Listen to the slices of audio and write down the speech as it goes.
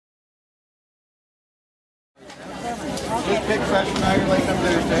Just pick fresh from now, you're like them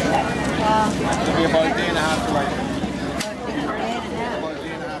Thursday. It'll be about a day and a half to ripen. About a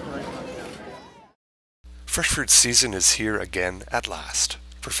day and a half to ripen. Fresh fruit season is here again at last.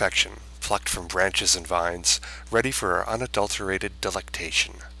 Perfection, plucked from branches and vines, ready for our unadulterated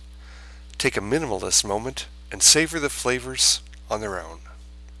delectation. Take a minimalist moment and savor the flavors on their own.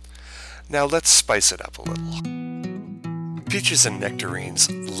 Now let's spice it up a little. Peaches and nectarines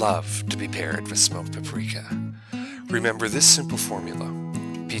love to be paired with smoked paprika. Remember this simple formula: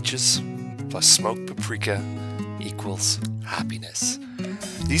 peaches plus smoked paprika equals happiness.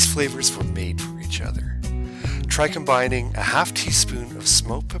 These flavors were made for each other. Try combining a half teaspoon of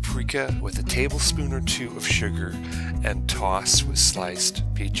smoked paprika with a tablespoon or two of sugar and toss with sliced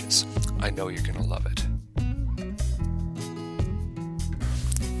peaches. I know you're going to love it.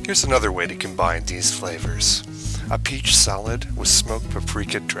 Here's another way to combine these flavors: a peach salad with smoked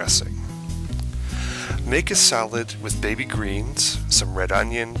paprika dressing. Make a salad with baby greens, some red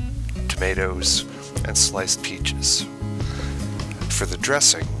onion, tomatoes, and sliced peaches. For the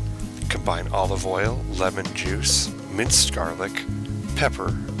dressing, combine olive oil, lemon juice, minced garlic,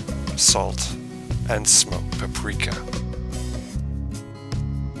 pepper, salt, and smoked paprika.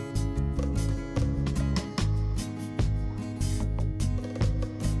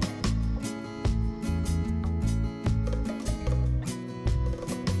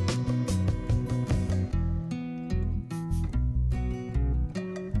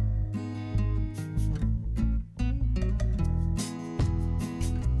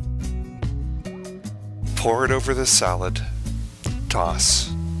 Pour it over the salad,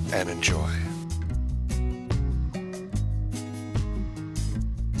 toss, and enjoy.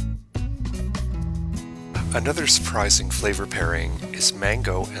 Another surprising flavor pairing is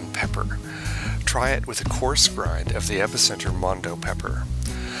mango and pepper. Try it with a coarse grind of the Epicentre Mondo pepper.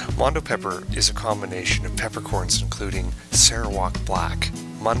 Mondo pepper is a combination of peppercorns including Sarawak black,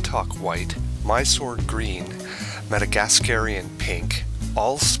 Montauk white, Mysore green, Madagascarian pink,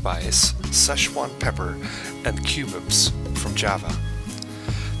 allspice, Szechuan pepper, and cubebs from Java.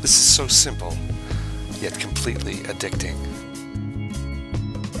 This is so simple, yet completely addicting.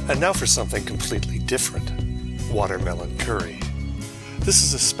 And now for something completely different: watermelon curry. This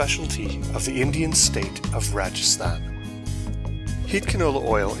is a specialty of the Indian state of Rajasthan. Heat canola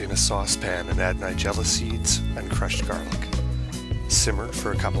oil in a saucepan and add nigella seeds and crushed garlic. Simmer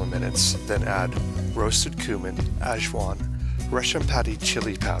for a couple of minutes, then add roasted cumin, ajwain, Reshampati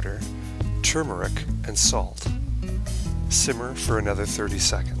chili powder, turmeric, and salt. Simmer for another 30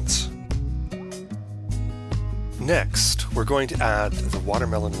 seconds. Next, we're going to add the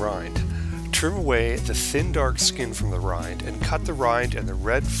watermelon rind. Trim away the thin dark skin from the rind and cut the rind and the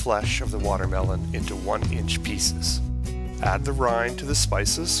red flesh of the watermelon into 1-inch pieces. Add the rind to the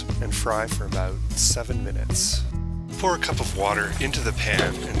spices and fry for about 7 minutes. Pour a cup of water into the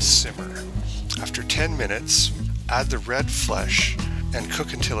pan and simmer. After 10 minutes, add the red flesh and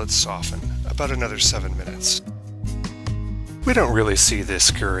cook until it's softened, about another 7 minutes. We don't really see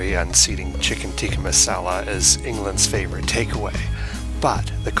this curry unseating chicken tikka masala as England's favorite takeaway,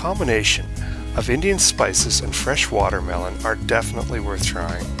 but the combination of Indian spices and fresh watermelon are definitely worth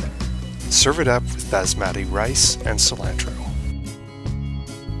trying. Serve it up with basmati rice and cilantro.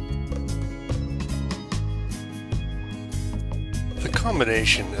 The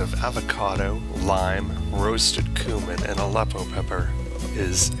combination of avocado, lime, roasted cumin, and Aleppo pepper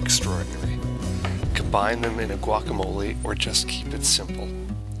is extraordinary. Combine them in a guacamole or just keep it simple.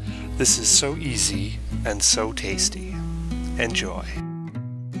 This is so easy and so tasty. Enjoy.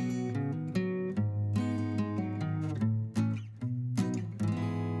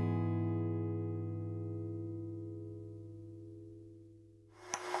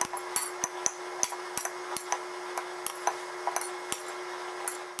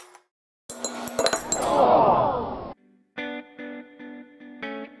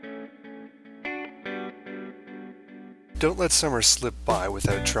 Don't let summer slip by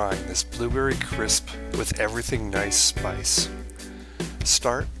without trying this blueberry crisp with everything nice spice.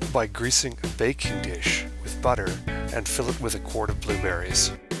 Start by greasing a baking dish with butter and fill it with a quart of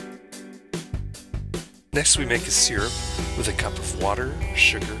blueberries. Next we make a syrup with a cup of water,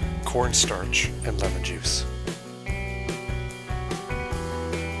 sugar, cornstarch, and lemon juice.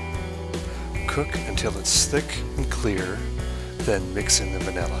 Cook until it's thick and clear, then mix in the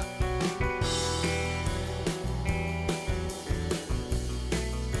vanilla.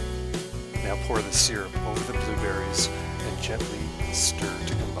 Now pour the syrup over the blueberries and gently stir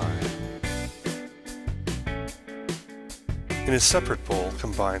to combine. In a separate bowl,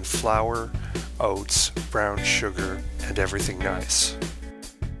 combine flour, oats, brown sugar, and everything nice.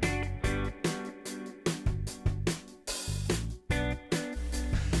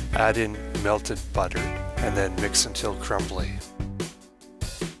 Add in melted butter and then mix until crumbly.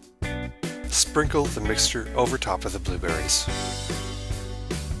 Sprinkle the mixture over top of the blueberries.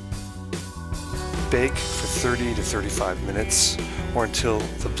 Bake for 30 to 35 minutes or until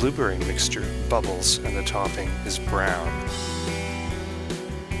the blueberry mixture bubbles and the topping is brown.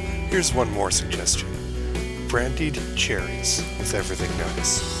 Here's one more suggestion. Brandied cherries with everything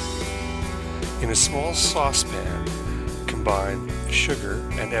nice. In a small saucepan, combine sugar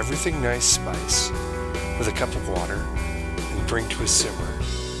and everything nice spice with a cup of water and bring to a simmer,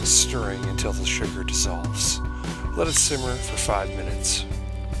 stirring until the sugar dissolves. Let it simmer for 5 minutes.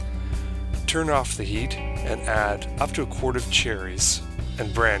 Turn off the heat and add up to a quart of cherries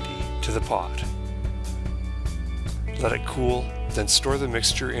and brandy to the pot. Let it cool, then store the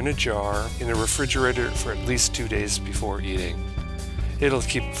mixture in a jar in the refrigerator for at least 2 days before eating. It'll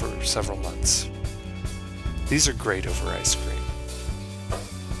keep for several months. These are great over ice cream.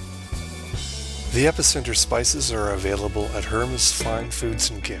 The Epicentre spices are available at Herma's Fine Foods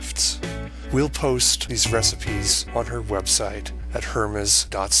and Gifts. We'll post these recipes on her website at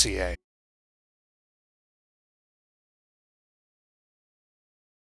hermas.ca.